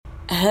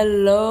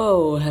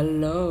Hello.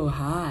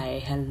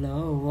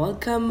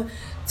 Welcome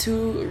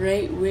to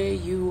Right Where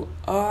You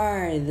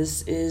Are.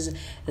 This is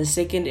the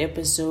second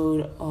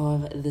episode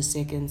of the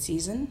second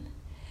season.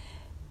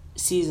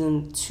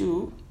 Season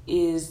 2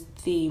 is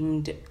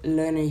themed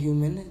Learner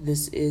Human.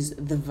 This is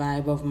the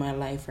vibe of my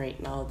life right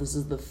now. This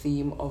is the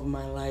theme of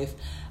my life.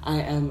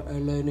 I am a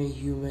learner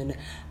human.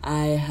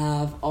 I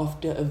have,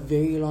 after a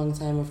very long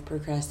time of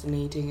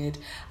procrastinating it,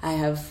 I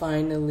have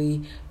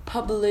finally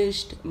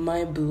published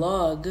my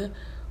blog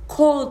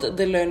called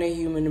the Learner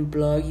Human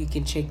blog. You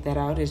can check that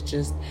out. It's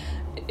just,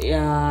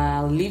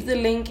 I'll leave the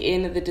link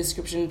in the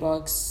description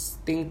box,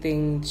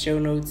 show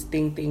notes,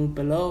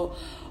 below.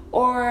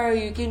 Or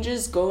you can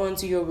just go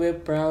onto your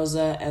web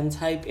browser and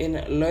type in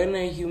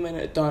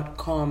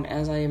learnerhuman.com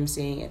as I am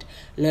saying it.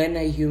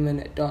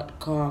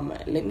 Learnerhuman.com.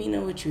 Let me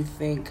know what you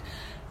think.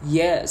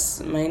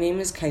 Yes, my name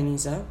is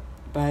Kainisa,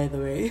 by the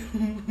way.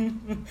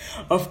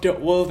 After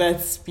all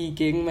that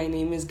speaking, my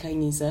name is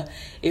Kainisa.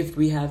 If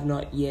we have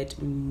not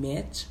yet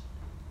met,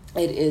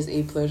 it is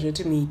a pleasure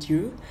to meet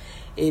you.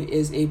 It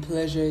is a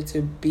pleasure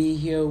to be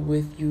here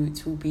with you,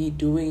 to be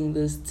doing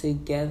this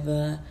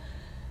together.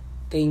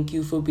 Thank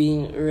you for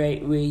being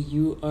right where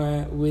you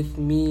are with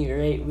me,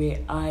 right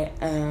where I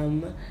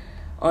am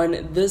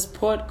on this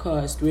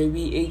podcast where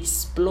we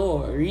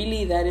explore.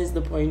 Really, that is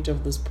the point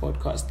of this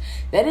podcast.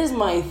 That is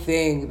my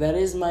thing. That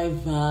is my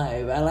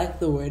vibe. I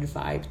like the word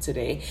vibe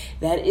today.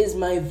 That is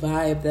my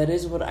vibe. That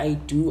is what I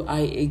do.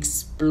 I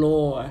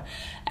explore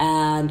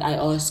and I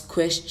ask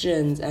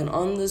questions. And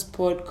on this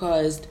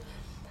podcast,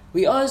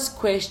 we ask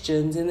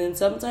questions and then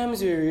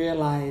sometimes we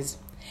realize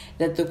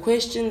that the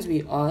questions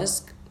we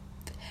ask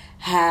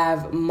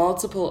have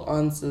multiple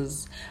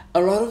answers. A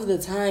lot of the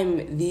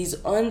time, these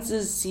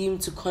answers seem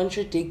to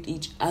contradict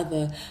each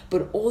other,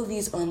 but all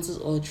these answers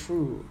are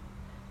true.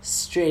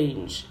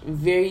 Strange.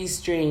 Very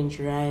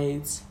strange,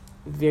 right?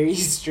 Very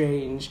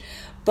strange.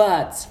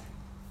 But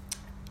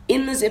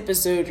in this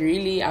episode,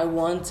 really, I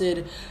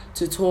wanted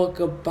to talk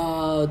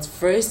about,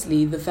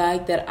 firstly, the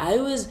fact that I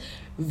was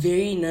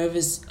very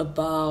nervous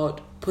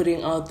about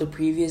putting out the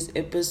previous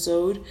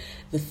episode,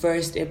 the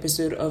first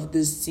episode of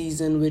this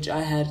season, which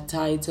I had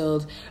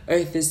titled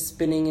Earth is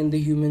Spinning and the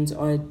Humans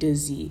Are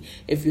Dizzy.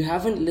 If you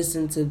haven't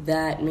listened to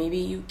that, maybe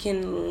you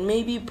can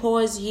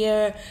pause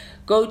here,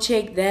 go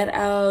check that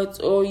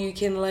out, or you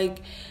can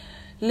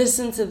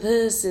listen to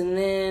this and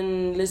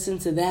then listen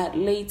to that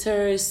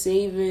later,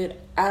 save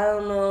it. I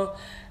don't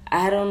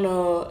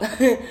know.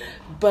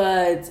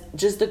 But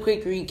just a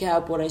quick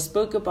recap, what I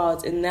spoke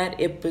about in that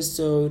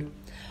episode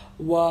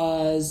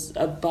was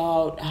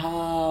about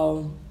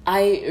how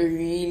I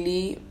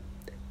really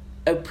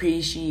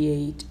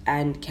appreciate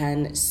and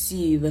can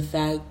see the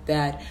fact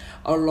that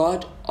a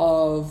lot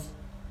of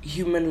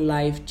human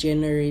life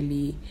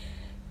generally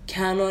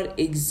cannot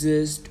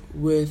exist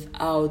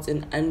without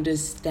an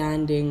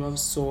understanding of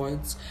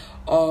sorts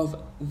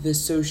of the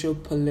social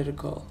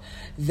political.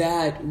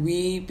 That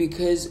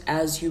because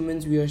as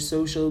humans we are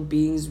social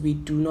beings, we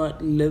do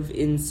not live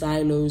in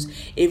silos.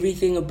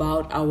 Everything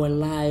about our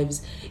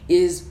lives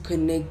is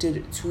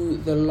connected to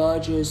the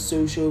larger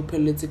social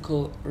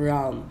political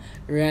realm,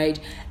 right?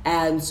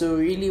 And so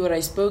really what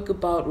I spoke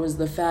about was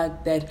the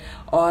fact that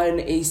on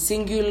a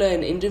singular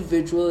and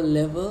individual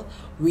level,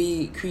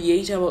 we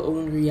create our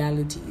own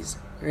realities.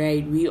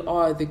 Right, we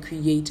are the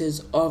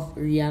creators of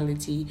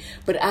reality.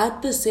 But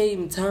at the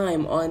same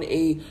time, on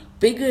a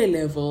bigger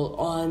level,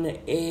 on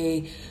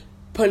a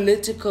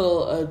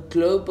political, a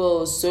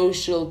global,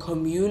 social,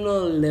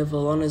 communal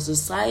level, on a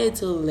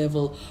societal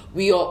level,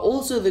 we are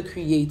also the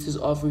creators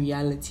of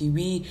reality.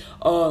 We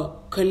are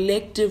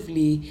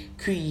collectively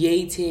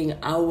creating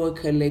our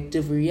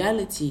collective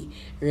reality,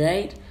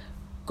 right?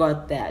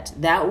 Got that.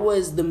 That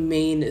was the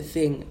main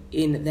thing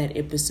in that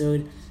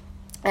episode.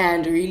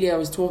 And really, I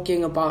was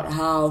talking about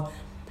how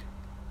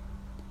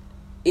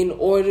in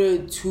order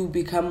to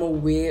become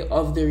aware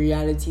of the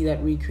reality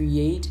that we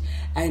create,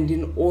 and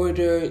in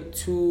order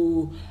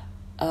to,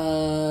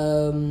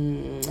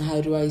 in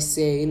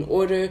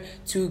order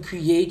to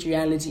create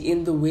reality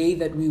in the way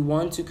that we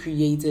want to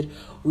create it,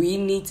 we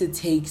need to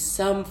take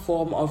some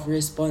form of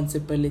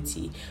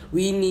responsibility.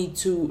 We need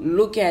to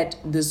look at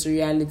this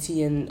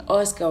reality and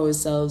ask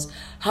ourselves,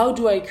 how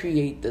do I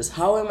create this?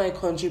 How am I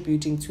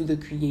contributing to the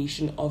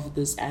creation of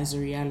this as a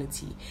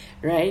reality?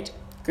 Right?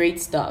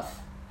 Great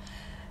stuff.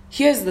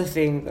 Here's the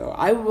thing though.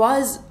 I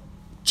was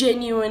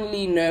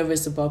genuinely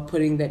nervous about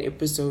putting that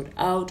episode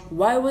out.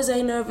 Why was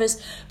I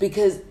nervous?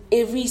 Because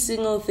every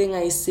single thing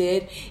I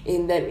said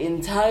in that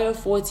entire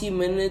 40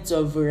 minutes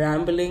of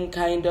rambling,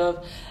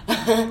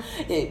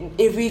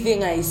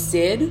 everything I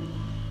said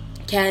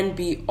can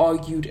be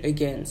argued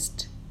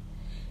against.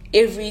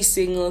 Every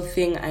single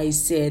thing I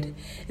said,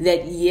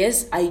 that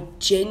yes, I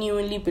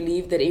genuinely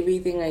believe that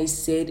everything I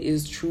said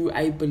is true.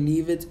 I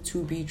believe it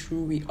to be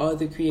true. We are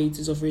the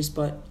creators of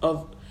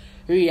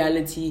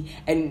reality,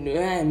 and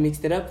I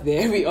mixed it up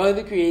there. We are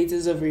the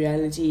creators of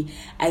reality,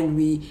 and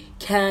we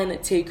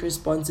can take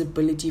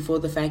responsibility for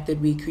the fact that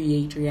we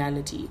create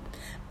reality.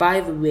 By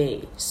the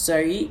way,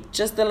 sorry,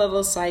 just a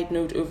little side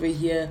note over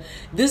here.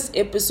 This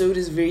episode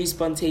is very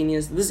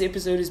spontaneous. This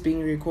episode is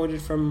being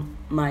recorded from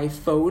my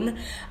phone.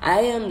 I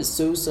am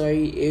so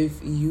sorry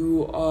if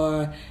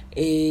you're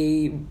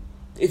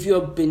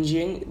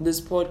binging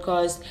this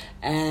podcast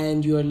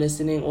and you're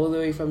listening all the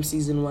way from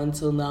season 1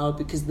 till now,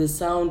 because the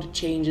sound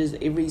changes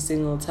every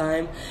single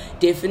time.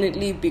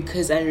 Definitely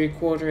because I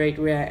record right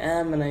where I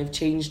am and I've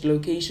changed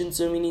location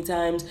so many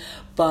times.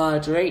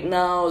 But right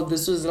now,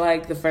 this was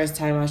like the first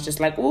time I was just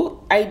like,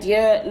 oh,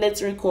 idea,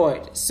 let's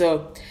record.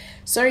 So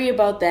sorry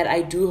about that.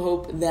 I do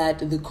hope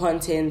that the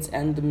content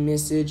and the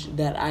message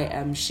that I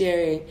am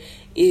sharing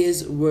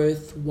is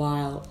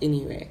worthwhile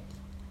anyway.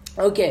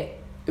 Okay,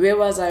 where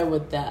was I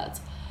with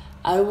that?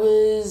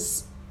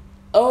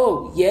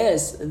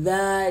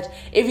 That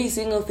every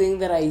single thing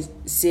that I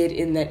said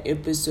in that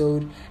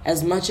episode,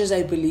 as much as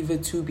I believe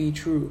it to be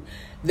true,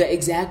 the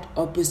exact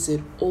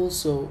opposite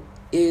also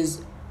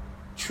is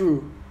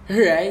true,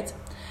 right?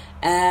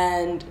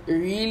 And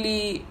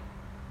really,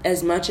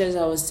 as much as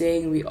I was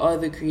saying we are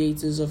the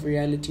creators of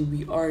reality,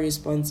 we are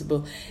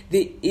responsible,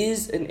 there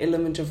is an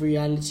element of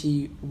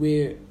reality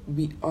where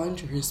we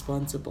aren't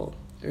responsible,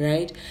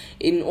 right?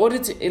 In order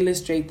to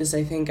illustrate this,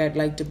 I think I'd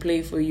like to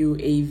play for you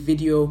a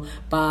video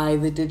by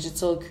the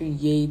digital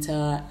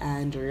creator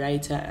and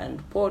writer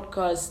and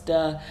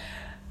podcaster.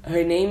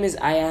 Her name is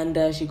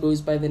Ayanda. She goes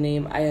by the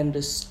name I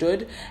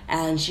Understood,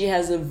 and she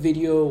has a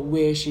video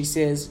where she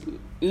says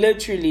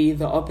literally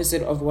the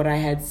opposite of what I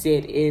had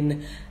said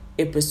in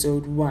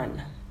episode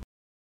 1.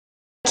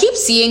 Keep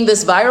seeing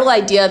this viral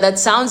idea that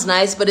sounds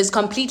nice but is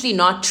completely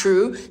not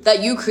true,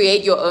 that you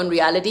create your own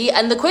reality.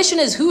 And the question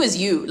is, who is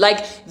you?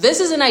 Like, this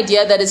is an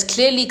idea that is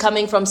clearly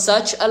coming from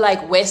such a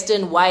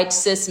Western white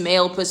cis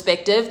male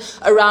perspective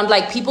around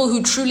people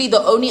who truly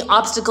the only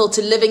obstacle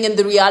to living in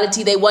the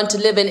reality they want to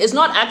live in is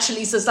not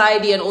actually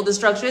society and all the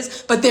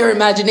structures, but their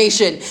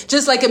imagination.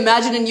 Just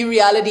imagine a new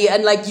reality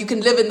and you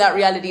can live in that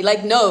reality.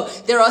 No,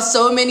 there are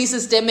so many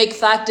systemic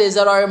factors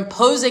that are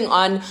imposing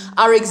on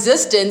our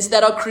existence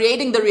that are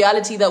creating the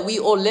reality that we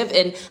all live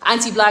in.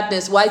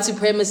 Anti-blackness, white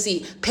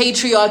supremacy,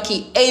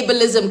 patriarchy,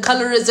 ableism,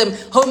 colorism,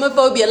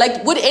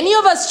 homophobia. Would any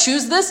of us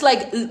choose this?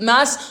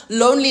 Mass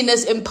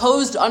loneliness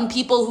imposed on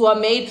people who are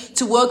made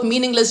to work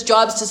meaningless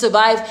jobs to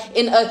survive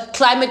in a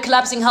climate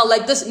collapsing hell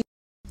like this.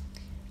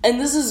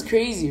 And this is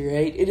crazy,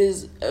 right? It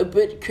is a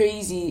bit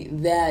crazy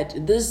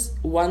that this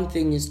one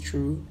thing is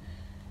true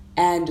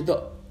and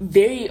the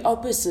very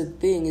opposite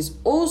thing is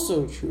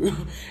also true,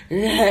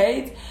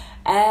 right?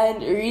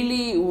 And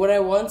really what I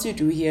want to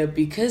do here,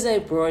 because I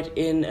brought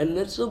in a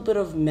little bit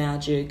of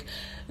magic,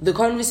 the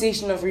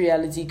conversation of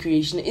reality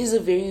creation is a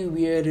very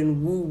weird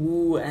and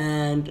woo-woo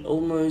and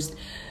almost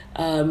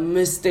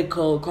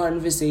mystical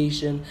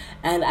conversation.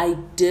 And I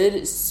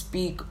did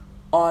speak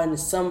on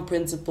some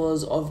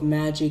principles of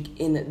magic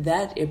in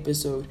that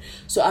episode.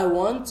 So I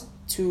want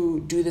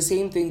to do the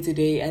same thing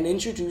today and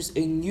introduce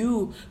a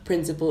new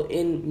principle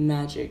in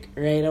magic,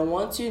 right? I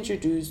want to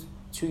introduce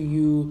to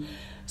you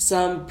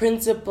some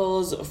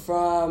principles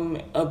from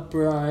a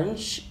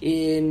branch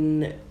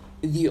in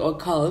the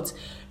occult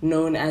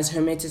known as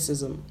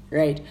Hermeticism,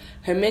 right?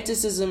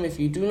 Hermeticism, if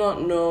you do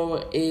not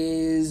know,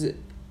 is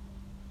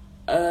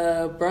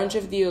a branch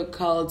of the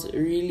occult,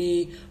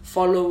 really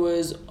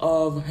followers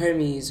of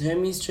Hermes.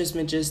 Hermes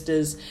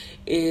Trismegistus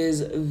is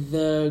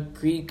the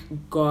Greek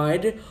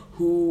god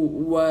who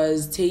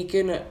was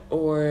taken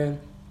or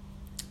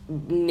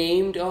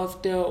named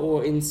after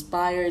or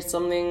inspired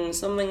something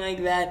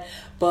like that,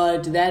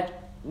 but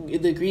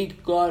the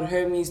Greek god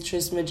Hermes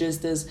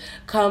Trismegistus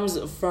comes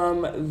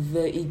from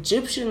the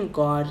Egyptian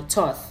god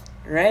Thoth,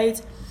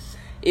 right?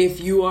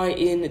 If you are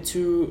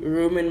into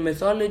Roman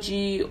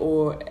mythology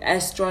or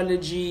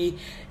astrology,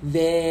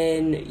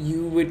 then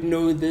you would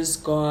know this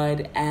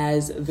god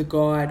as the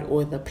god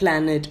or the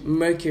planet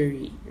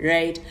Mercury,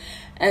 right?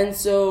 And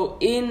so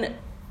in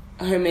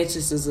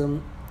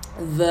Hermeticism,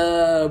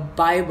 the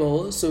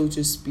Bible, so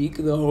to speak,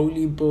 the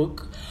holy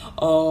book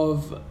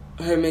of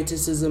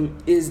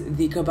Hermeticism is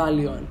the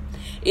Kabbalion.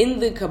 In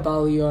the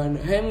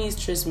Kabbalion, Hermes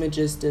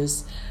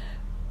Trismegistus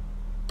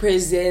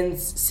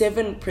presents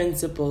 7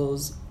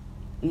 principles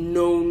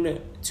known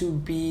to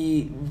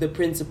be the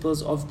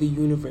principles of the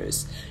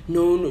universe,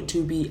 known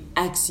to be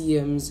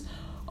axioms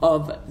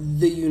of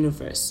the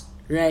universe,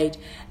 right?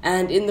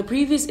 And in the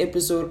previous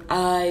episode,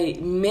 I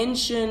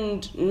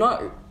mentioned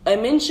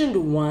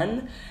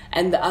one,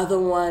 and the other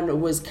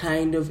one was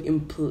kind of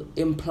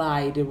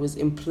implied. It was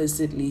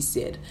implicitly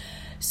said.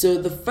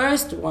 So the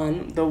first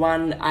one, the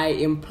one I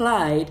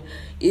implied,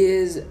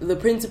 is the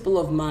principle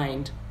of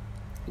mind.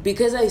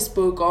 Because I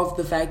spoke of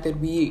the fact that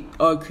we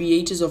are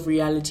creators of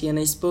reality, and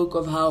I spoke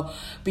of how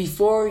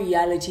before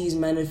realities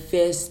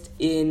manifest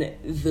in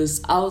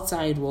this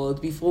outside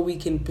world, before we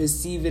can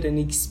perceive it and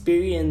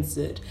experience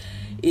it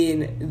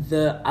in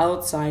the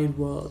outside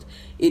world,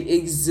 it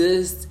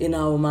exists in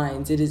our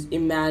minds. It is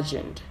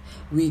imagined.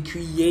 We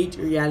create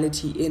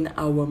reality in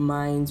our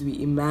minds.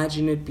 We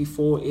imagine it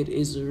before it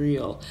is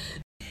real.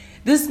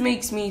 This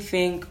makes me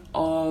think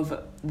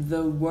of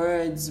the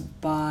words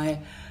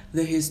by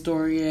the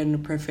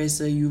historian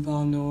Professor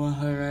Yuval Noah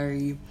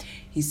Harari.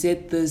 He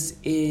said this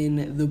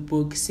in the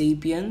book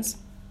Sapiens.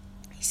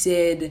 He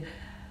said,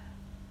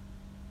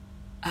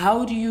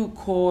 how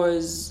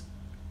does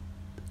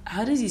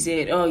he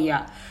say it? Oh,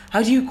 yeah.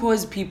 How do you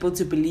cause people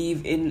to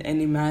believe in an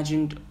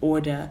imagined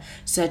order,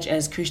 such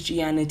as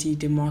Christianity,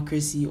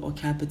 democracy, or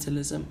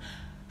capitalism?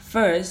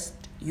 First,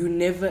 you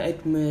never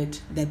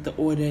admit that the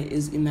order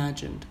is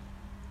imagined,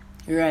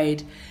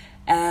 right?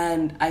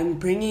 And I'm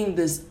bringing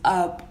this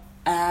up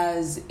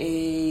as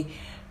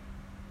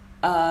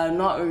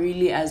not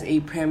really as a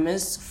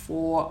premise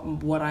for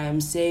what I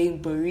am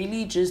saying, but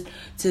really just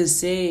to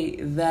say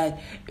that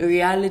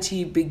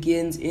reality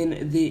begins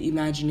in the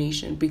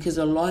imagination, because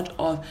a lot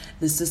of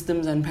the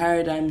systems and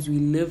paradigms we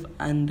live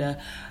under,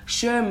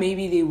 sure,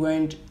 maybe they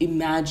weren't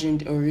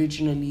imagined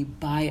originally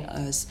by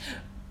us.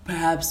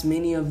 Perhaps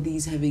many of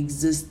these have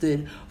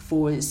existed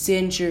for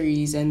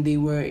centuries and they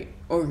were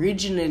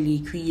originally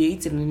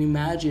created and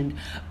imagined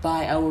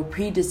by our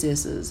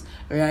predecessors,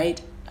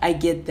 right? I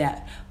get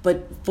that.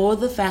 But for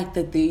the fact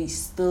that they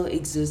still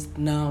exist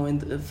now, and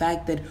the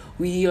fact that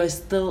we are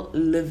still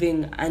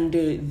living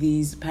under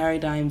these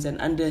paradigms and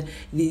under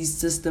these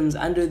systems,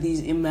 under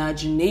these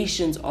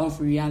imaginations of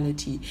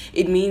reality,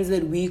 it means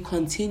that we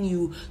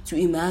continue to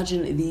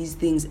imagine these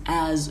things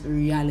as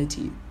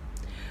reality.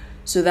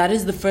 So that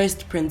is the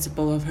first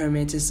principle of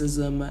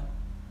Hermeticism,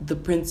 the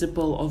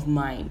principle of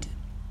mind,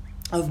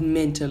 of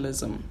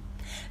mentalism.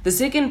 The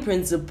second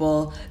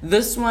principle,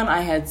 this one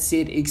I had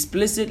said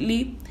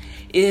explicitly,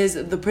 is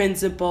the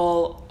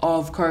principle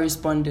of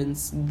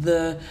correspondence.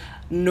 The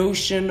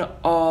notion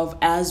of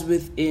as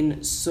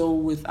within, so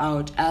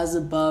without, as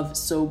above,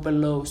 so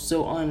below,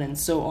 so on and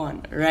so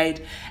on,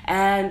 right?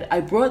 And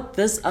I brought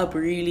this up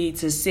really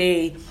to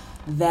say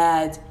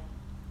that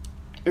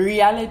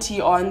reality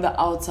on the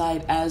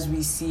outside as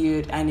we see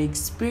it and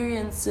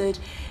experience it,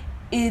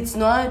 it's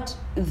not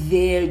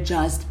there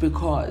just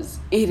because.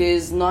 It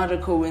is not a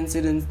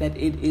coincidence that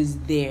it is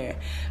there.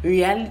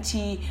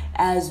 Reality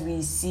as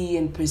we see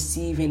and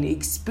perceive and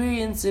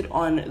experience it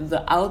on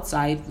the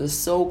outside, the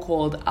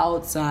so-called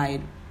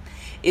outside,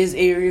 is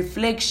a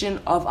reflection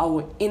of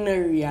our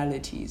inner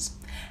realities.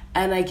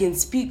 And I can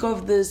speak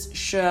of this,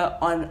 sure,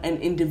 on an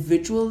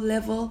individual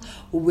level,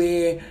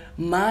 where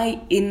my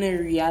inner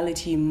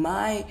reality,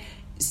 my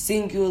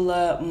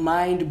singular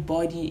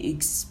mind-body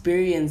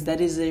experience, that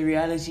is a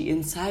reality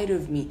inside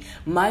of me,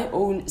 my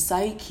own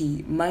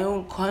psyche, my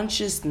own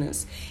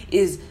consciousness,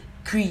 is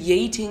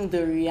creating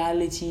the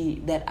reality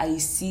that I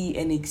see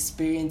and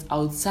experience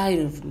outside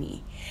of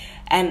me.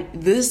 And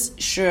this,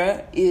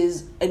 sure,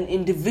 is an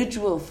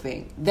individual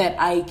thing that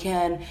I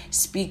can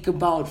speak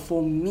about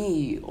for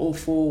me or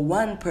for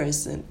one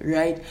person,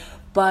 right?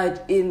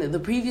 But in the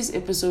previous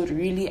episode,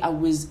 really, I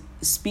was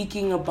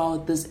speaking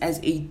about this as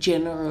a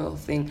general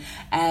thing,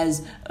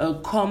 as a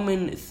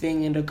common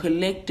thing and a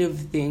collective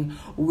thing,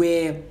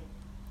 where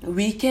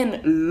we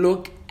can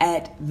look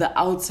at the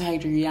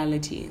outside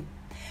reality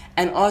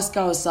and ask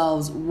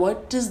ourselves,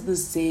 what does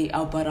this say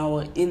about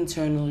our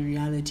internal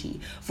reality?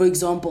 For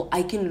example,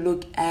 I can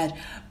look at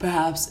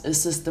perhaps a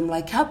system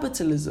like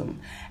capitalism,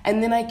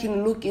 and then I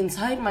can look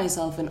inside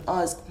myself and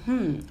ask,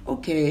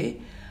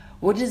 okay,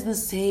 what does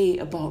this say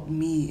about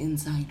me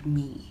inside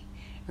me?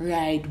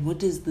 Right? What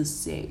does this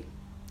say?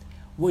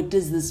 What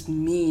does this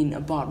mean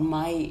about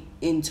my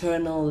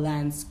internal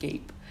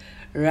landscape?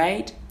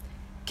 Right?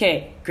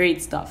 Okay,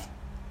 great stuff.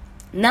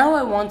 Now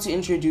I want to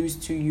introduce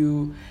to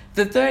you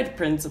the third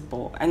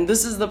principle, and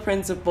this is the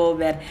principle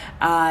that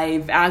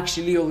I've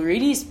actually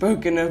already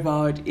spoken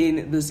about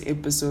in this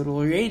episode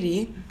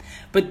already,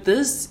 but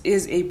this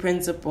is a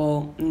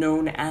principle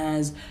known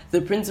as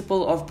the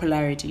principle of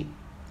polarity.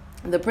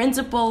 The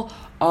principle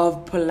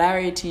of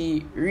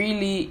polarity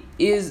really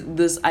is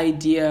this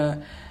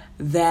idea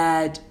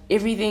that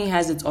everything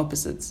has its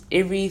opposites.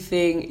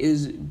 Everything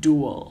is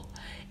dual.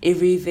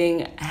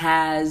 Everything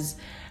has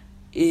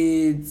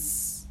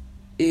its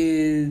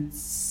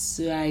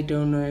I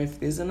don't know if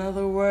there's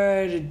another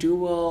word,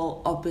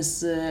 dual,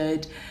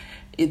 opposite,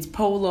 it's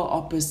polar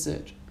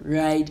opposite,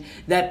 right?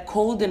 That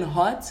cold and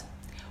hot,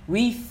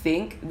 we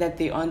think that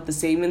they aren't the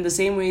same, in the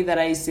same way that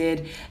I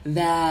said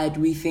that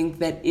we think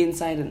that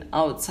inside and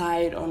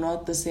outside are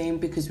not the same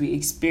because we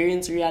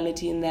experience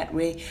reality in that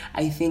way.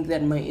 I think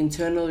that my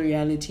internal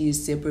reality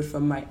is separate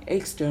from my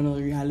external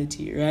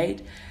reality,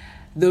 right?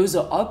 Those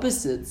are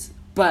opposites,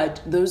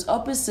 but those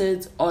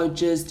opposites are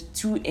just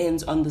two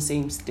ends on the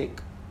same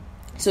stick.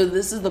 So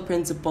this is the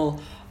principle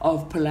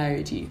of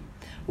polarity,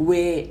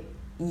 where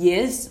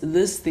yes,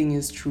 this thing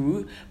is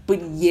true,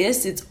 but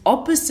yes, its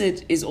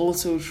opposite is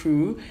also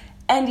true.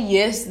 And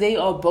yes, they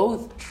are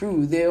both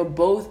true. They are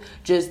both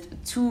just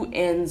two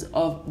ends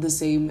of the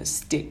same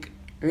stick,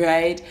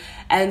 right?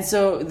 And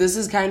so this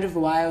is kind of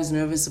why I was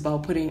nervous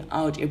about putting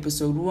out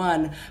episode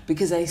 1,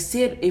 because I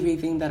said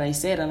everything that I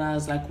said and I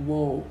was like,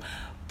 whoa,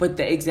 but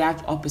the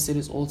exact opposite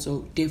is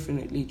also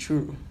definitely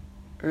true,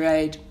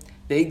 right?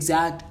 the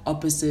exact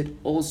opposite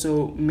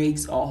also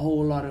makes a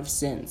whole lot of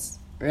sense,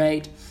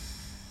 right?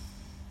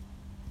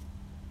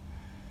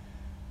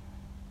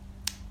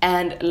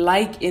 And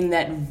like in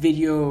that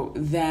video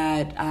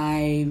that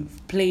I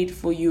played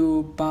for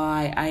you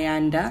by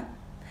Ayanda,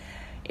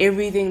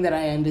 everything that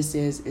Ayanda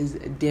says is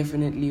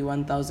definitely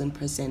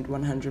 1000%,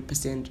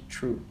 100%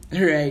 true,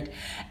 right?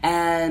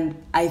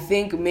 And I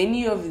think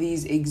many of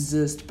these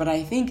exist, but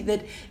I think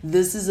that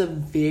this is a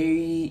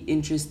very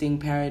interesting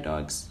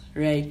paradox,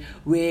 right?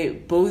 Where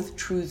both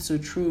truths are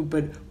true,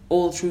 but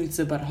all truths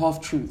are but half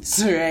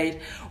truths,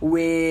 right?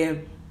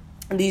 Where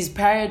these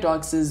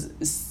paradoxes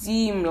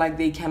seem like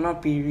they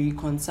cannot be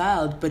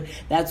reconciled, but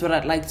that's what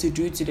I'd like to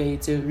do today,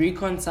 to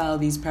reconcile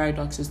these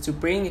paradoxes, to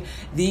bring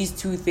these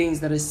two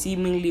things that are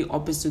seemingly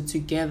opposite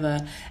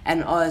together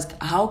and ask,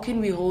 how can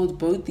we hold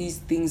both these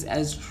things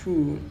as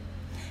true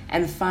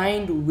and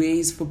find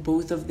ways for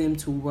both of them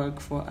to work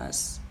for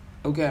us?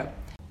 Okay.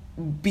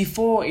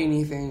 Before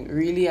anything,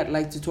 really, I'd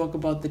like to talk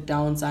about the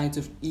downsides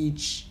of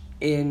each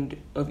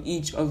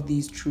of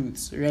these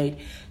truths, right?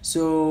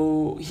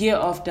 So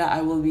hereafter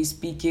I will be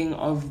speaking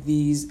of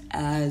these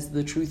as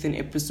the truth in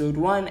episode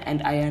 1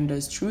 and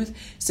Ayanda's truth,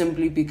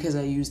 simply because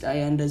I used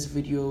Ayanda's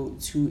video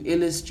to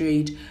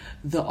illustrate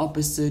the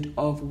opposite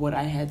of what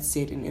I had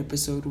said in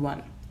episode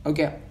 1.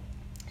 Okay,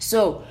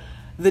 so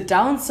the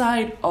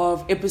downside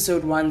of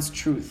episode 1's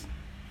truth,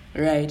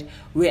 right,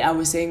 where I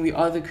was saying we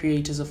are the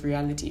creators of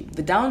reality,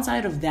 the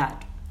downside of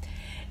that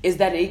is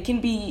that it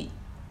can be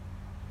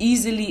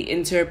easily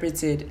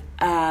interpreted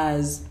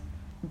as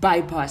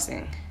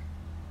bypassing.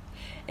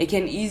 It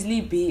can easily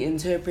be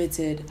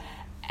interpreted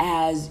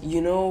as,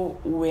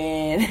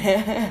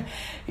 when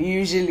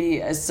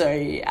usually,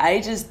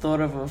 I just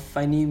thought of a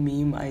funny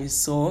meme I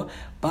saw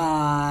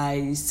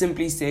by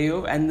Simply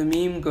Sayo, and the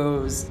meme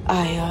goes,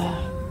 I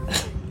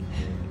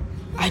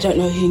don't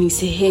know who needs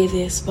to hear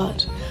this,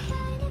 but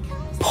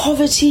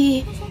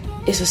poverty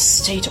is a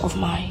state of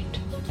mind.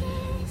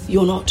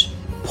 You're not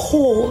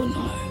poor,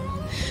 no.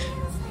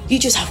 You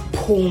just have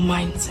poor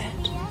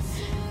mindset.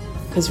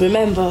 Because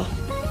remember,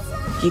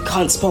 you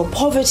can't spell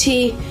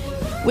poverty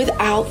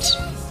without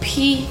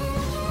P-O-V.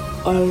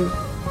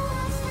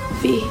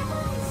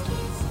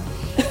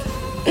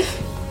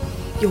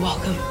 You're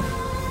welcome.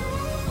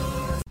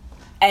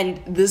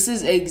 And this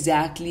is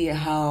exactly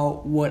how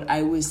what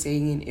I was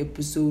saying in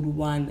episode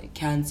 1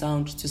 can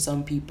sound to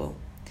some people.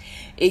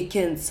 It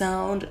can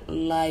sound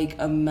like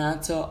a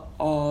matter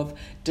of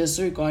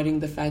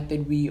disregarding the fact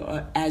that we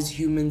are, as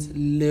humans,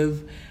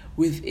 live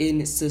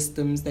within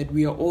systems, that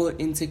we are all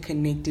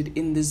interconnected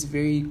in this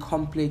very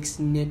complex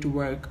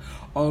network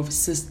of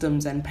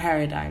systems and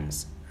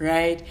paradigms,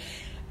 right?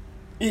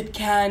 It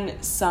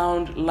can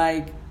sound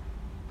like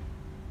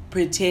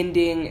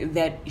pretending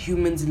that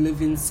humans live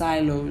in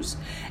silos,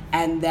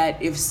 and that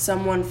if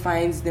someone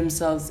finds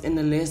themselves in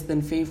a less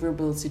than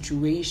favorable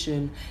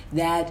situation,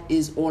 that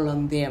is all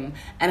on them.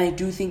 And I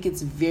do think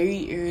it's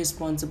very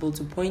irresponsible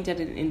to point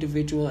at an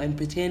individual and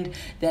pretend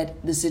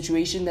that the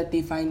situation that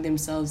they find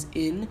themselves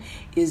in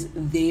is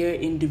their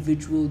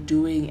individual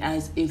doing,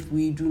 as if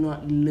we do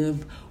not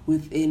live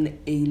within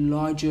a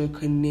larger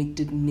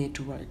connected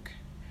network,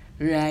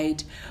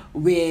 right?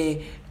 Where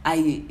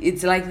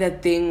it's like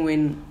that thing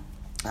when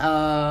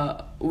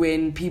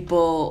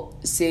people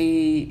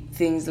say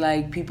things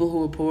like people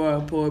who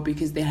are poor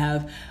because they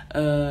have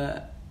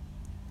a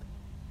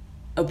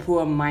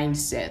poor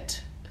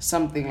mindset,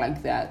 something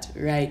like that,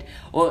 right?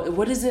 Or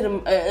what is it,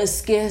 a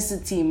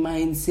scarcity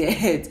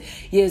mindset?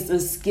 Yes, a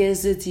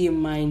scarcity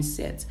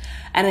mindset.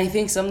 And I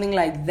think something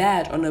like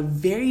that on a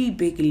very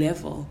big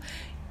level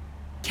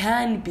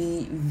can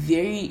be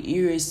very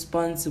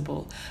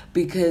irresponsible,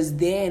 because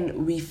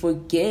then we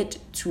forget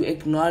to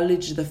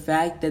acknowledge the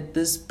fact that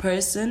this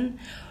person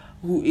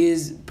who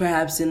is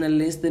perhaps in a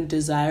less than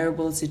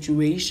desirable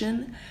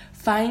situation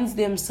finds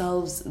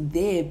themselves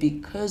there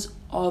because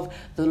of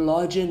the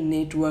larger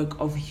network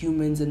of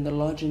humans and the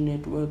larger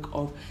network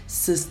of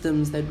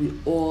systems that we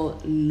all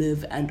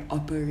live and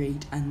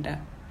operate under,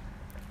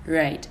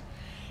 right?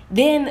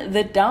 Then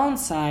the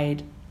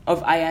downside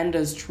of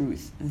Ayanda's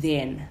truth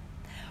then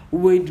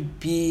would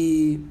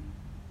be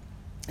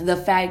the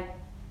fact,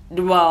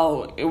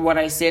 what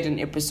I said in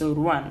episode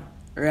 1,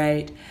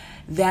 right?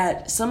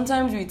 That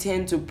sometimes we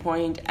tend to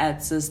point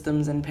at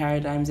systems and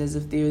paradigms as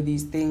if they are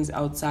these things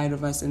outside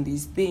of us and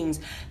these things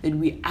that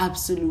we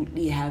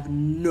absolutely have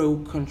no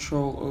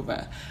control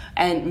over.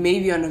 And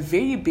maybe on a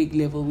very big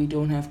level, we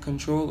don't have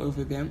control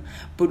over them,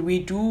 but we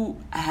do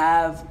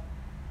have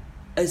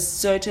a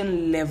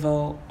certain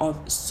level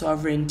of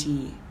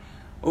sovereignty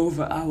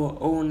over our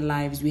own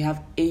lives. We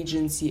have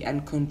agency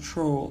and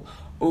control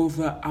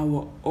over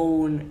our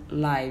own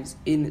lives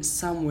in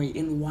some way,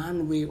 in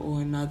one way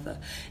or another.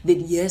 That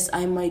yes,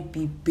 I might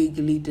be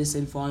bigly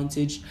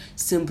disadvantaged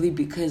simply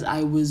because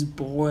I was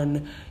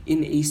born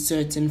in a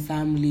certain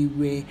family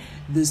where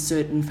the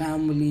certain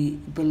family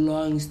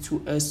belongs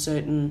to a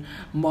certain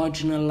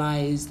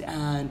marginalized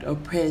and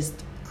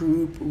oppressed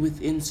group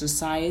within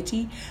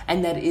society,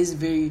 and that is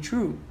very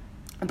true,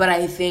 But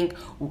I think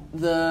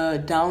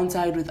the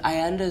downside with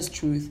Ayanda's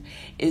truth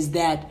is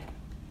that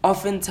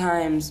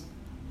oftentimes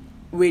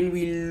when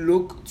we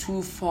look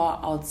too far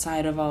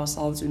outside of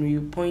ourselves, when we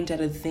point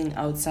at a thing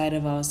outside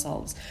of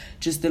ourselves,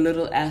 just a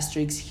little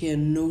asterisk here,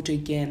 note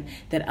again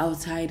that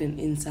outside and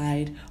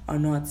inside are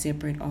not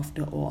separate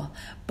after all.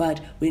 But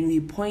when we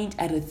point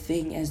at a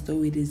thing as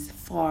though it is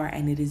far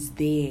and it is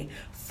there,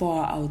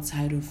 far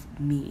outside of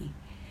me,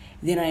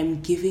 then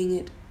I'm giving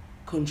it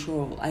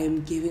control. I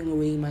am giving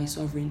away my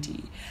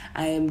sovereignty.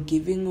 I am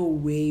giving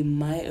away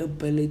my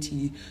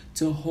ability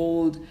to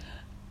hold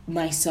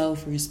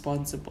myself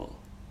responsible.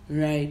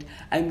 Right?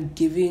 I'm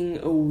giving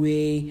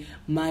away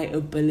my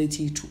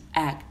ability to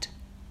act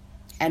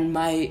and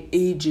my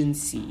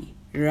agency,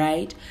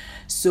 right?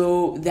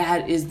 So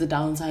that is the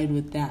downside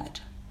with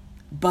that.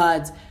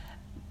 But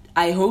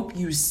I hope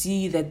you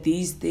see that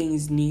these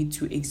things need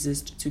to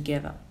exist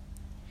together.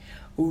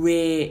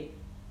 Where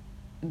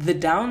the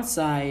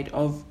downside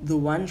of the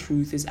one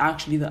truth is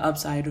actually the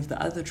upside of the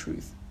other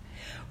truth.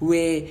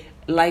 Where,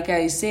 like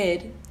I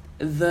said,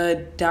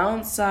 the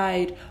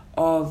downside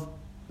of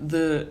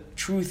the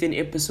truth in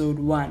episode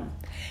 1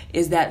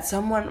 is that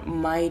someone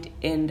might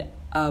end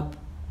up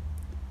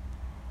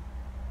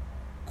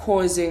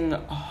causing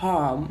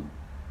harm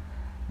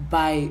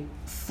by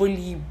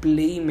fully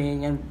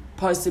blaming and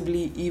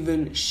possibly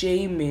even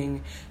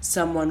shaming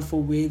someone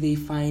for where they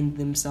find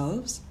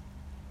themselves.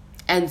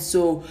 And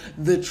so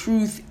the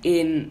truth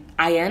in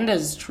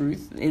Ayanda's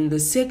truth, in the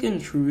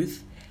second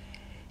truth,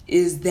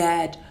 is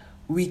that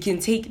we can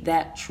take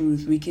that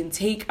truth, we can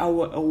take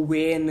our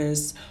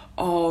awareness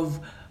of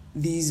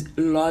these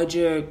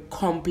larger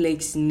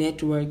complex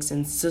networks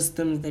and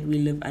systems that we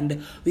live under,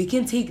 we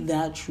can take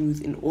that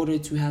truth in order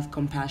to have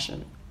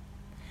compassion.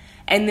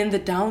 And then the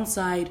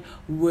downside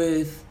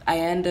with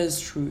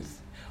Ayanda's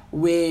truth,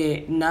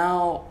 where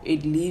now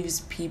it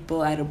leaves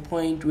people at a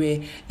point where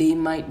they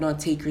might not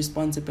take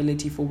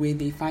responsibility for where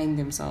they find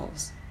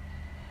themselves.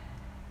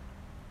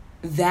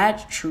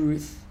 That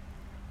truth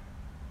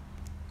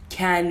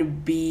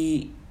can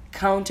be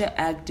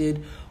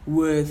counteracted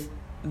with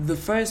the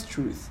first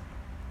truth,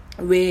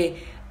 where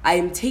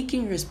I'm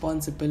taking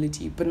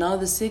responsibility, but now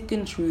the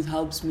second truth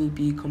helps me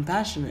be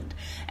compassionate.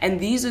 And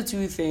these are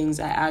two things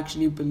I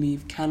actually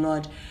believe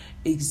cannot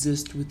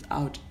exist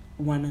without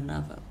one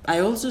another. I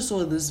also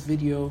saw this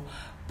video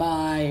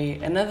by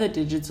another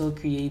digital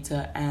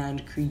creator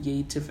and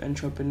creative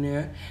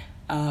entrepreneur,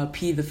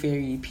 P the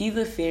Fairy. P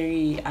the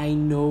Fairy I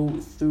know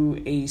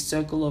through a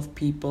circle of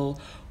people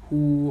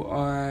who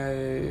are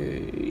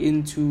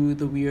into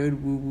the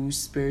weird woo-woo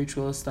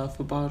spiritual stuff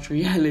about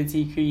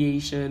reality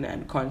creation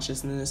and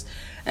consciousness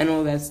and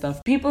all that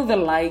stuff. People the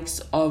likes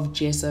of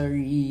Jessa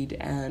Reed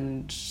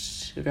and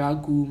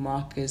Raghu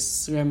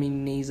Marcus,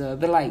 Ramin Neza,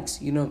 the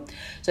likes, you know.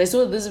 So I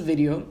saw this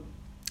video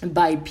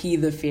by P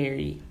the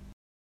Fairy.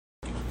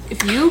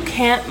 If you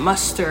can't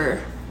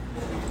muster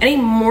any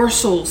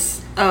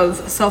morsels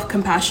of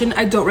self-compassion,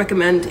 I don't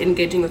recommend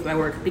engaging with my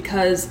work,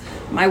 because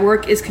my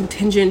work is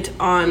contingent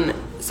on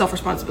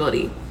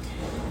self-responsibility.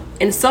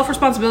 And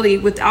self-responsibility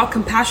without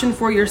compassion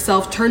for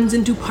yourself turns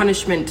into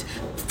punishment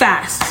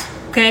fast,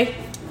 okay?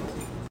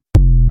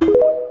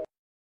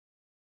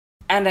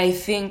 And I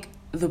think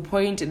the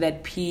point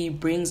that P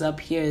brings up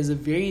here is a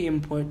very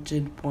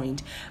important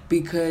point,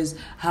 because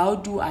how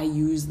do I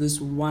use this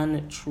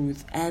one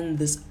truth and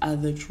this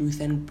other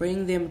truth and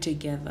bring them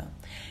together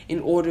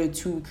in order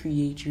to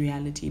create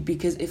reality?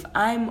 Because if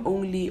I'm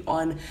only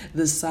on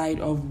the side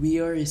of we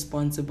are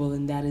responsible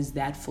and that is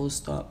that full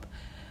stop,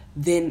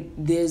 then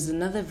there's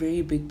another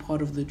very big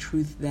part of the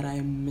truth that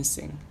I'm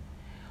missing,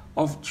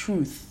 of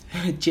truth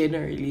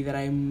generally that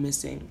I'm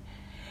missing.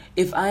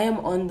 If I am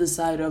on the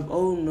side of,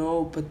 oh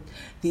no, but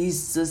these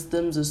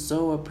systems are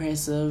so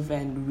oppressive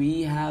and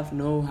we have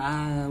no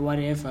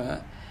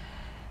whatever,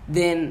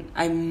 then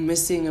I'm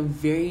missing a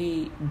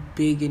very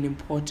big and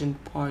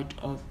important part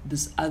of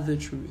this other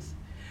truth.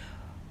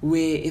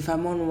 Where if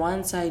I'm on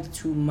one side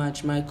too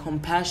much, my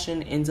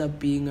compassion ends up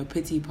being a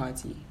pity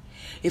party.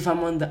 If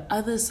I'm on the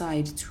other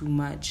side too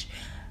much,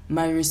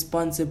 my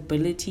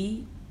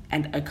responsibility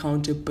and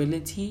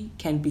accountability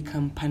can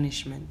become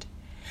punishment.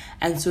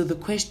 And so the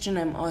question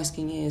I'm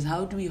asking is,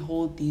 how do we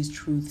hold these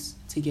truths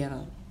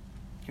together?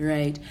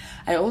 Right?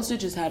 I also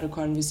just had a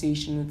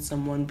conversation with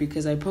someone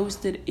because I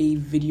posted a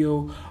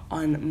video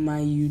on my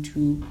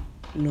YouTube.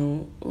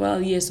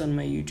 Yes, on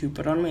my YouTube,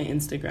 but on my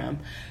Instagram,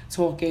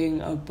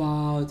 talking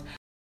about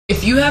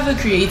if you have a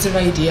creative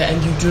idea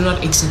and you do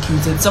not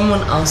execute it,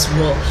 someone else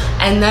will.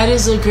 And that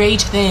is a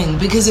great thing,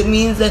 because it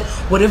means that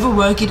whatever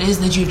work it is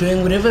that you're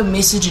doing, whatever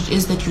message it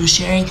is that you're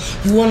sharing,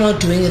 you are not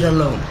doing it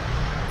alone.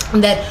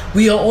 That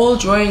we are all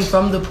drawing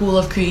from the pool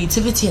of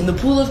creativity, and the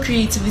pool of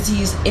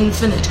creativity is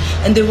infinite,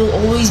 and there will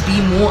always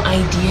be more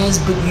ideas,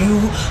 but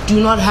you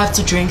do not have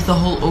to drink the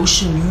whole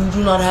ocean. You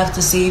do not have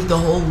to save the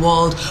whole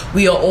world.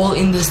 We are all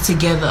in this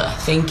together.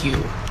 Thank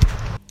you.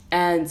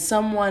 And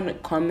someone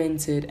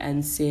commented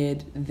and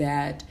said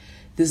that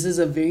this is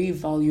a very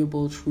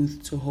valuable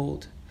truth to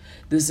hold.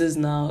 This is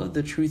now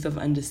the truth of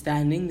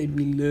understanding that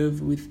we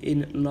live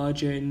within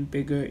larger and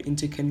bigger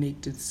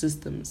interconnected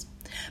systems.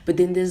 But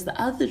then there's the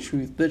other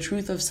truth, the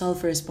truth of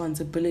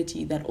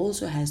self-responsibility that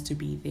also has to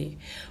be there.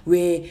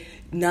 Where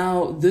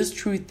now this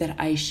truth that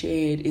I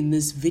shared in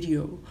this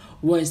video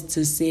was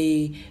to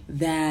say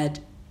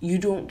that you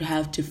don't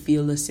have to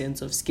feel a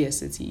sense of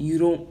scarcity. You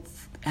don't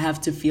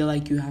have to feel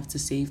like you have to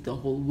save the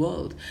whole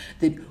world,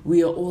 that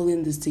we are all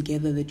in this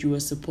together, that you are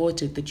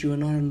supported, that you are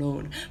not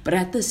alone. But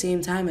at the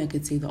same time, I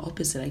could say the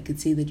opposite. I could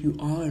say that you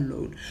are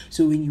alone.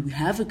 So when you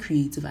have a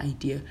creative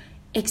idea,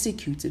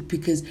 execute it,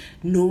 because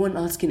no one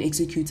else can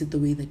execute it the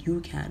way that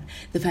you can.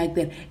 The fact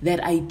that that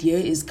idea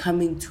is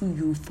coming to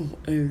you for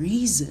a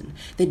reason,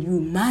 that you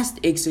must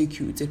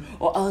execute it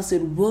or else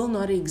it will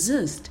not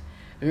exist.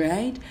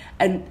 Right?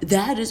 And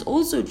that is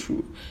also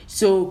true.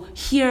 So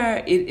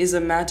here it is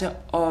a matter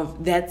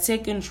of that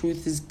second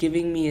truth is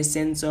giving me a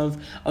sense of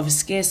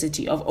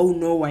scarcity, of, oh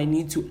no, I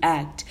need to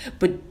act.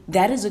 But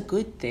that is a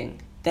good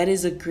thing. That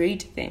is a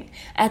great thing.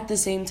 At the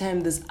same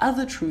time, this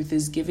other truth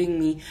is giving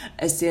me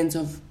a sense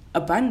of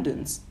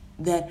abundance,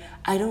 that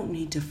I don't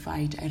need to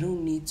fight. I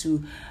don't need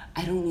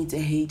to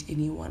hate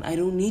anyone. I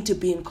don't need to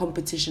be in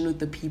competition with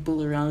the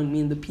people around me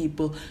and the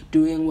people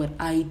doing what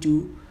I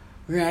do.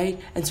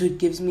 Right? And so it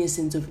gives me a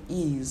sense of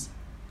ease.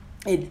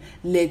 It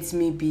lets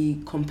me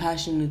be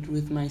compassionate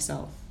with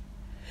myself.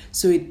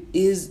 So it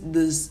is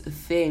this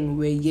thing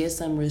where,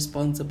 yes, I'm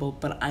responsible,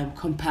 but I'm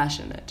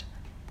compassionate.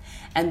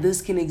 And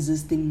this can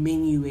exist in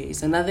many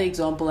ways. Another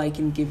example I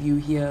can give you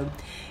here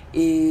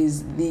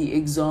is the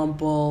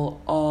example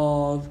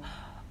of,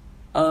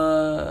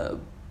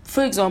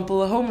 for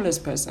example, a homeless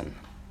person.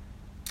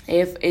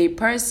 If a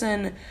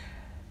person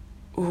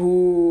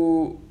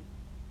who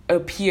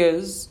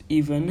appears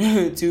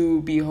even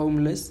to be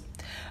homeless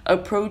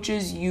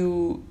approaches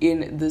you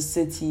in the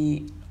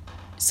city,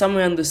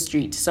 somewhere on the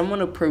street, someone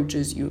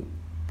approaches you,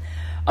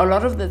 a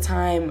lot of the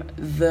time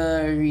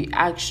the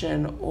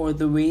reaction or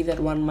the way that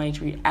one might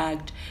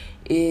react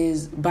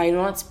is by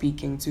not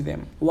speaking to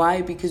them.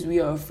 Why? Because we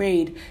are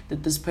afraid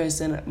that this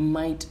person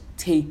might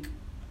take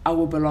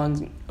our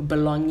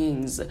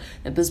belongings,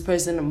 that this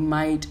person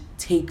might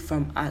take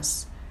from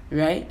us,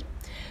 right?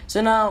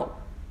 So now,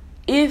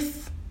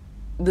 if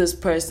this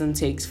person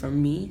takes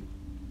from me,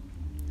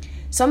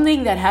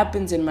 something that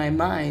happens in my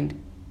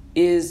mind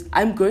is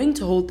I'm going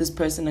to hold this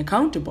person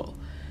accountable.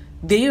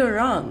 They are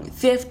wrong.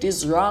 Theft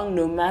is wrong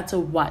no matter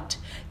what.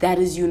 That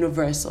is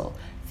universal.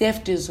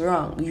 Theft is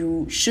wrong.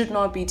 You should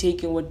not be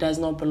taking what does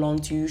not belong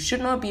to you. You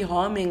should not be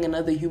harming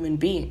another human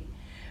being,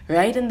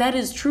 right? And that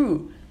is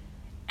true.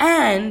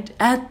 And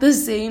at the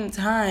same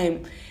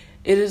time,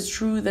 it is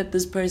true that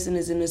this person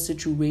is in a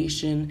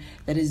situation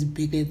that is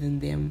bigger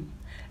than them.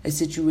 A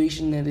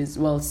situation that is,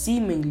 well,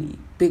 seemingly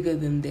bigger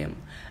than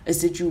them. A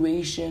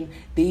situation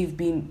they've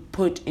been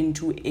put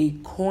into a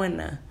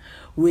corner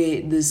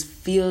where this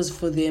feels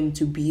for them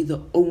to be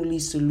the only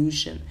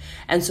solution.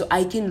 And so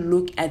I can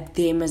look at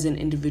them as an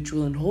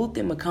individual and hold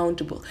them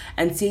accountable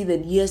and say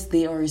that, yes,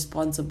 they are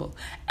responsible.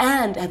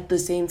 And at the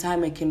same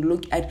time, I can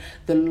look at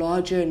the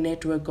larger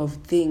network of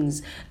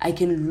things. I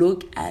can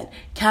look at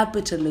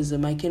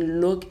capitalism. I can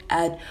look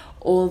at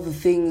all the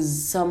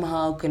things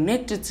somehow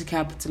connected to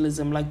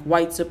capitalism, like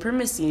white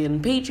supremacy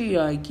and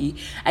patriarchy.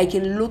 I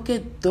can look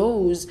at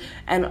those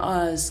and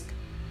ask,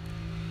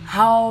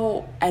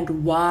 how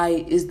and why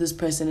is this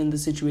person in the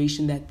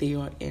situation that they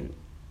are in?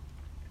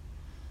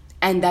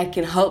 And that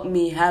can help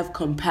me have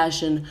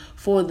compassion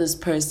for this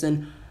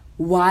person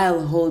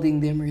while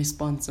holding them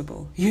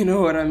responsible. You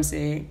know what I'm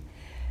saying?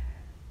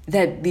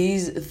 That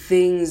these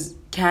things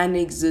can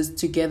exist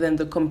together, and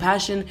the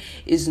compassion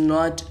is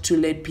not to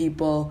let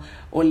people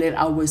or let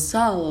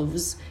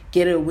ourselves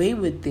get away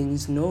with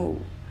things.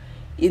 No.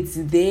 It's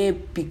there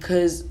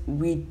because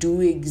we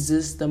do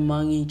exist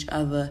among each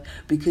other,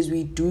 because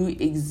we do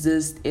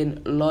exist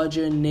in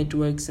larger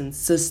networks and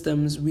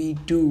systems. We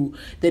do.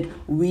 That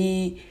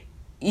we,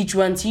 each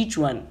one teach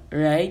one,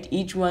 right?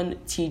 Each one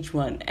teach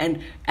one.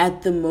 And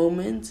at the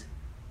moment,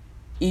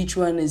 each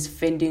one is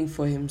fending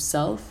for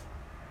himself.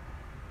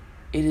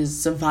 It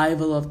is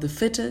survival of the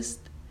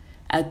fittest.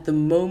 At the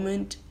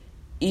moment,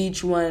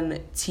 each one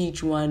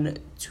teach one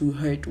to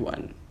hurt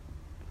one.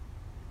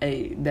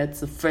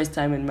 That's the first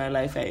time in my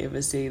life I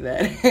ever say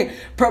that.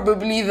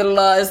 Probably the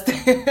last.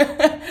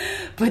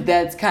 But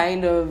that's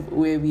kind of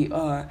where we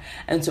are.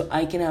 And so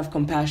I can have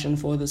compassion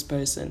for this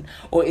person.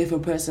 Or if a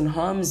person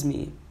harms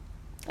me,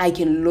 I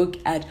can look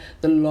at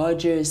the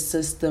larger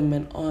system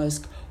and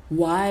ask,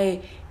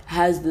 why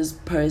has this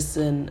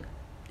person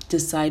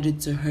decided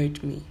to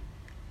hurt me?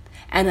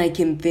 And I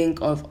can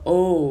think of,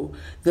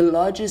 the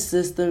larger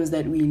systems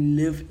that we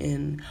live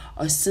in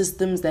are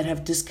systems that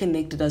have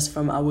disconnected us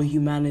from our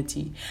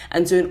humanity.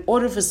 And so in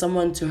order for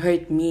someone to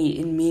hurt me,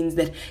 it means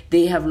that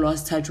they have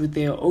lost touch with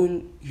their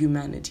own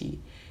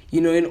humanity.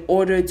 You know, in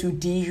order to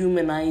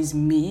dehumanize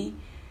me,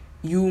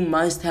 you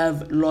must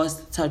have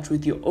lost touch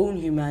with your own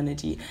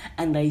humanity.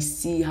 And I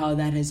see how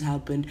that has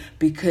happened,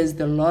 because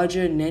the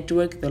larger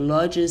network, the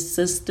larger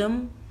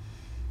system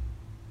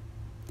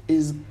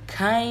is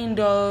kind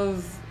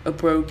of a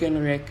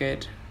broken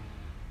record,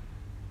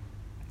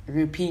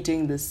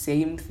 repeating the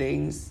same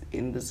things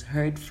in this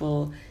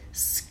hurtful,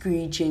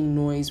 screeching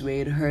noise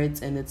where it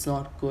hurts and it's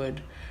not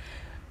good.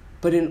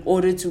 But in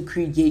order to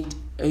create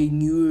a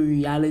new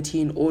reality,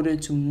 in order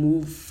to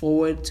move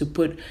forward, to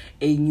put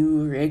a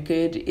new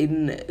record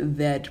in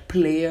that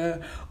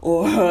player,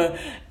 or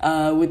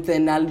with the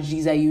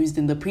analogies I used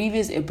in the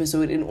previous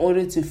episode, in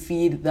order to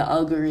feed the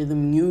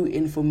algorithm new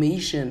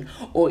information,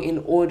 or in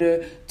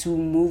order to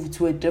move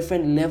to a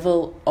different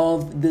level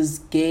of this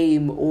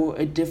game, or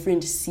a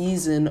different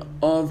season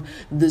of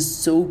the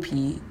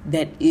soapy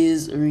that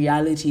is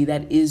reality,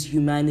 that is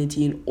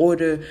humanity, in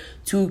order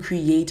to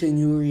create a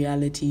new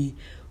reality,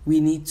 we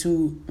need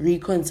to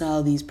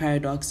reconcile these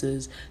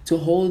paradoxes, to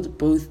hold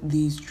both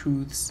these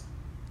truths,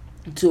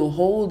 to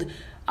hold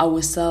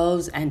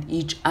ourselves and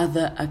each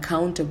other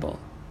accountable,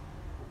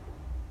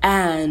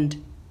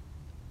 and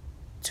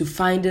to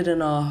find it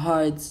in our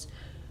hearts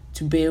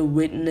to bear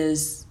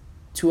witness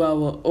to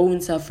our own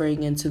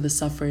suffering and to the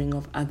suffering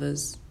of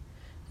others,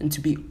 and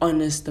to be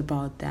honest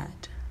about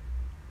that.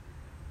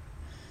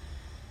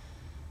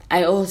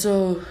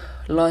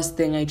 Last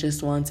thing I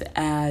just want to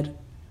add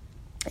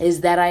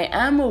is that I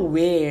am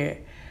aware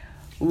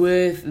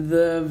with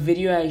the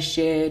video I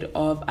shared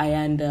of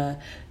Ayanda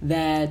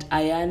that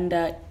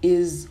Ayanda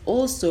is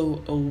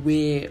also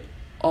aware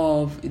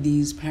of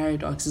these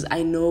paradoxes.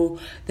 I know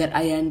that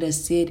Ayanda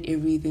said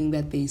everything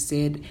that they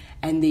said,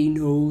 and they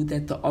know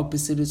that the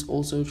opposite is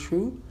also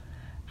true.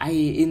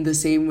 In the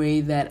same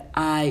way that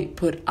I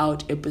put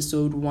out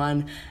episode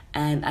 1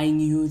 and I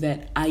knew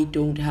that I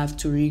don't have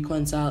to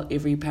reconcile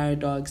every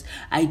paradox.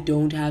 I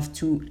don't have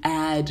to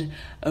add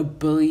a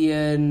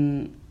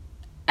billion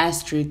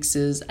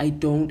asterisks. I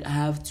don't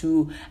have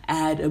to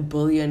add a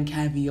billion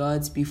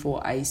caveats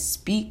before I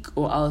speak,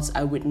 or else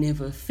I would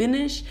never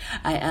finish.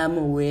 I am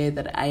aware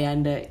that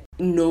Ayanda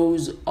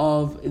knows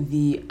of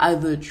the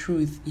other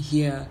truth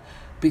here,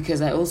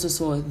 because I also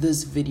saw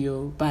this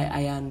video by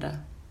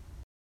Ayanda.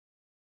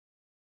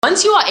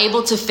 Once you are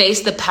able to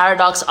face the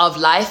paradox of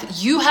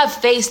life, you have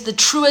faced the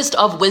truest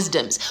of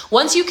wisdoms.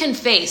 Once you can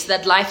face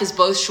that life is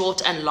both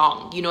short and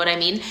long, you know what I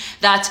mean?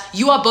 That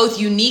you are both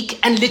unique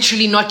and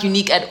literally not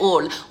unique at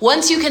all.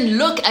 Once you can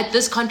look at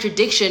this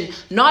contradiction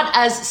not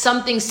as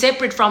something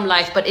separate from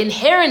life, but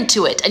inherent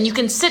to it, and you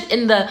can sit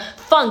in the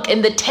funk,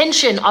 in the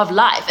tension of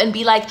life, and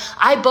be like,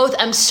 I both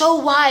am so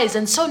wise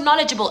and so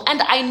knowledgeable,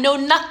 and I know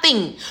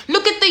nothing.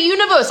 Look at the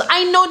universe,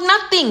 I know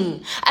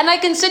nothing. And I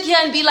can sit here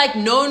and be like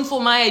known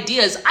for my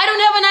ideas. I don't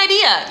have an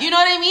idea, you know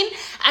what I mean?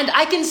 And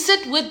I can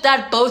sit with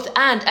that both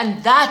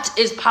and that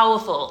is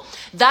powerful.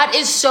 That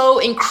is so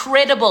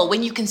incredible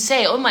when you can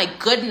say, oh my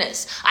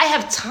goodness, I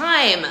have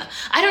time.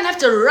 I don't have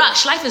to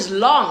rush. Life is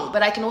long.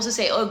 But I can also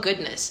say, oh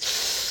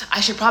goodness, I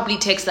should probably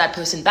text that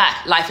person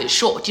back. Life is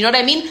short. You know what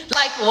I mean?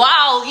 Like,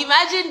 wow,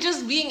 imagine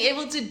just being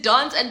able to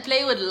dance and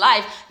play with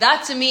life.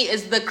 That to me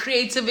is the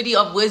creativity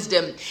of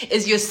wisdom,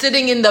 is you're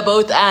sitting in the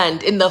both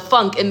and, in the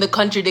funk, in the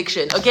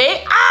contradiction.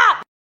 Okay?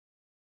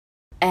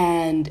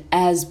 And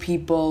as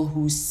people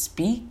who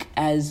speak,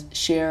 as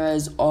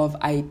sharers of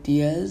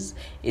ideas,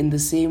 in the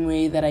same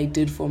way that I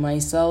did for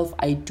myself,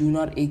 I do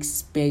not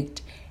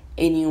expect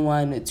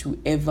anyone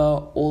to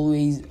ever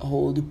always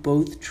hold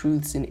both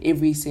truths in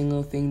every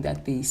single thing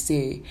that they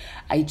say.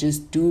 I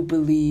just do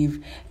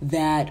believe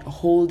that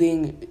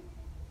holding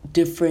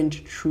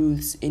different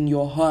truths in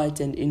your heart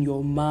and in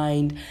your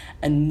mind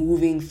and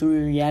moving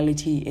through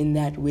reality in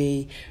that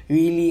way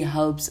really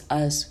helps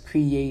us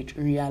create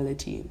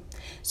reality.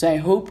 So I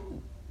hope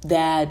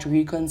that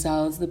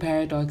reconciles the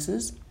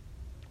paradoxes.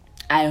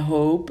 I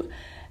hope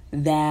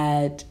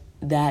that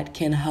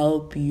can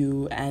help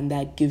you and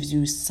that gives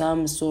you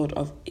some sort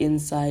of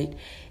insight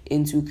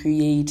into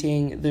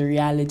creating the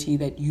reality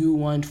that you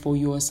want for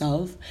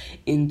yourself,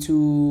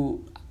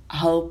 into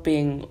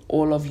helping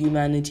all of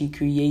humanity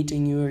create a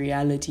new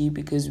reality,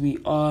 because we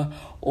are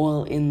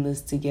all in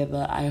this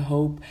together. I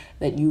hope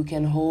that you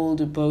can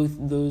hold both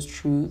those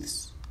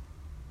truths.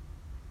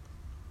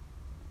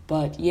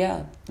 But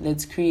yeah,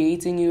 let's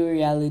create a new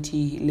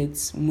reality.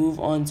 Let's move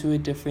on to a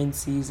different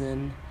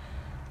season.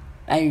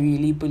 I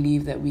really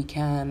believe that we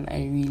can.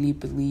 I really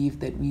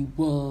believe that we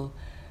will.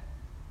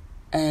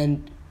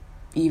 And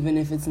even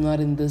if it's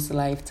not in this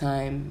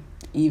lifetime,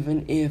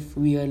 even if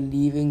we are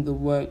leaving the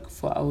work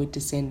for our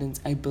descendants,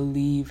 I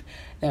believe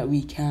that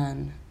we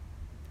can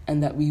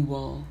and that we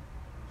will.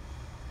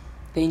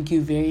 Thank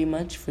you very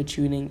much for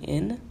tuning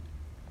in.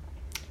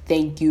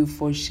 Thank you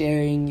for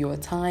sharing your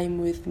time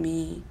with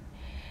me.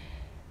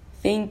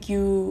 Thank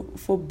you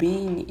for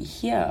being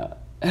here,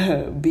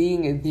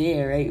 being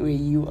there right where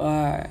you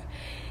are.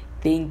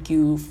 Thank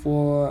you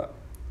for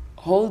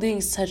holding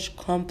such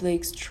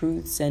complex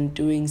truths and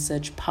doing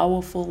such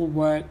powerful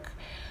work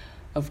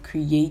of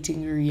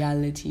creating a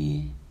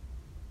reality.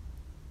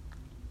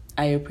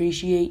 I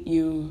appreciate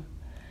you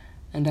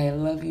and I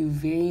love you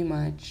very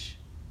much.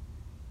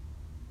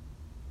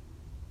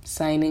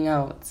 Signing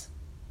out.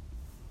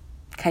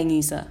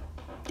 Kainisa,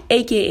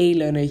 aka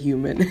Learner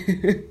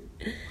Human.